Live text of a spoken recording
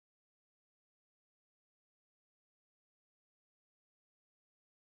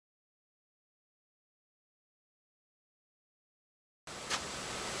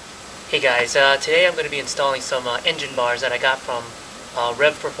Hey guys, today I'm going to be installing some engine bars that I got from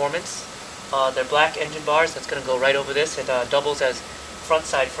Rev Performance. They're black engine bars that's going to go right over this. It doubles as front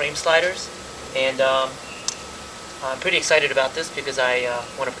side frame sliders, and I'm pretty excited about this because I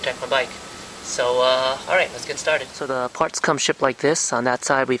want to protect my bike. So alright, let's get started. So the parts come shipped like this. On that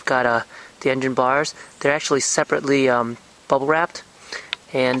side we've got the engine bars. They're actually separately bubble wrapped,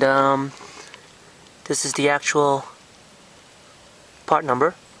 and this is the actual part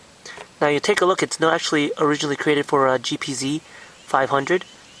number. Now you take a look, it's not actually originally created for a GPZ500,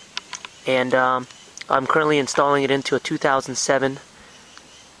 and I'm currently installing it into a 2007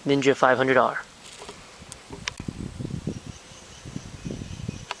 Ninja 500R.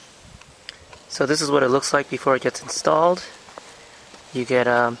 So this is what it looks like before it gets installed. You get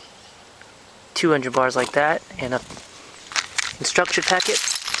 2 engine bars like that, and a instruction packet,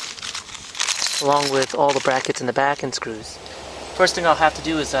 along with all the brackets in the back and screws. First thing I'll have to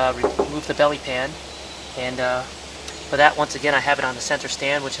do is remove the belly pan, and for that, once again, I have it on the center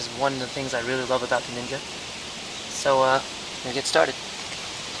stand, which is one of the things I really love about the Ninja. So I'm going to get started.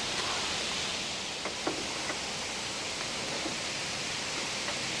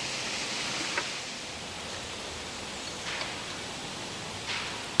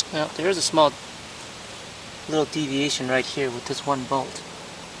 Now, there is a small little deviation right here with this one bolt.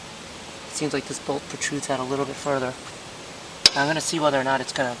 It seems like this bolt protrudes out a little bit further. I'm going to see whether or not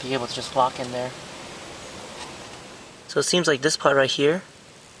it's going to be able to just lock in there. So it seems like this part right here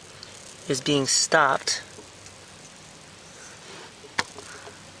is being stopped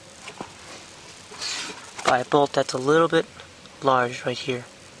by a bolt that's a little bit large right here.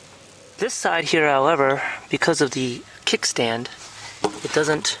 This side here, however, because of the kickstand, it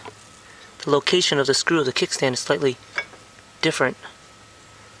doesn't, the location of the screw of the kickstand is slightly different.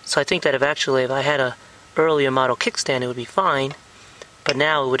 So I think that if I had a earlier model kickstand, it would be fine, but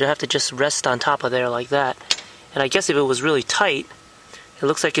now it would have to just rest on top of there like that. And I guess if it was really tight, it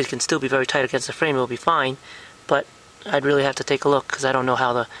looks like it can still be very tight against the frame, it will be fine, but I'd really have to take a look because I don't know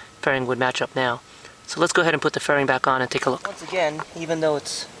how the fairing would match up now. So let's go ahead and put the fairing back on and take a look. Once again, even though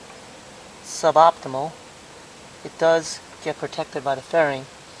it's suboptimal, it does get protected by the fairing,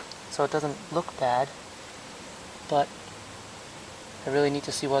 so it doesn't look bad, but I really need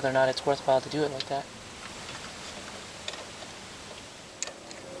to see whether or not it's worthwhile to do it like that.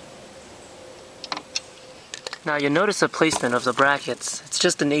 Now you notice the placement of the brackets. It's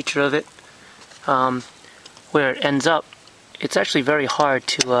just the nature of it. Where it ends up, it's actually very hard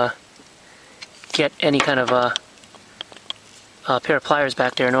to get any kind of a pair of pliers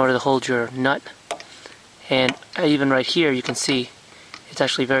back there in order to hold your nut. And even right here you can see it's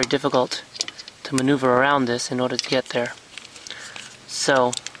actually very difficult to maneuver around this in order to get there.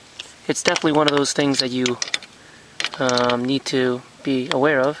 So it's definitely one of those things that you need to be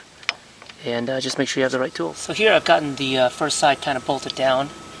aware of, and just make sure you have the right tools. So here I've gotten the first side kind of bolted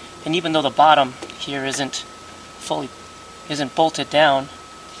down, and even though the bottom here isn't bolted down,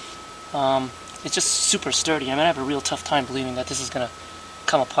 it's just super sturdy. I'm gonna have a real tough time believing that this is gonna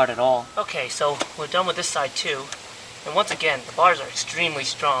come apart at all. Okay, so we're done with this side too, and once again the bars are extremely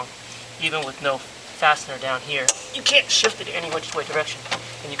strong, even with no fastener down here. You can't shift it any which way direction,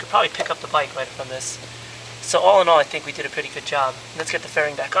 and you could probably pick up the bike right from this. So all in all, I think we did a pretty good job. Let's get the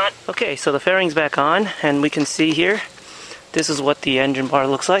fairing back on. Okay, so the fairing's back on, and we can see here, this is what the engine bar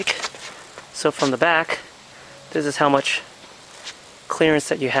looks like. So from the back, this is how much clearance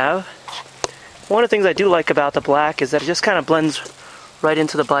that you have. One of the things I do like about the black is that it just kind of blends right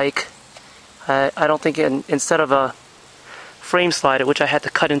into the bike. I don't think instead of a frame slider, which I had to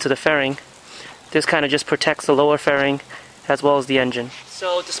cut into the fairing, this kind of just protects the lower fairing as well as the engine.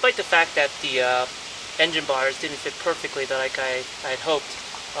 So despite the fact that the engine bars didn't fit perfectly like I had hoped,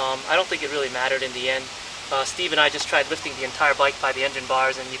 I don't think it really mattered in the end. Steve and I just tried lifting the entire bike by the engine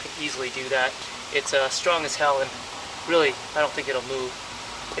bars, and you can easily do that. It's strong as hell, and really I don't think it'll move.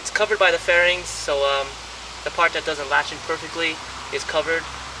 It's covered by the fairings, so the part that doesn't latch in perfectly is covered,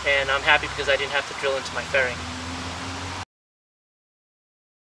 and I'm happy because I didn't have to drill into my fairing.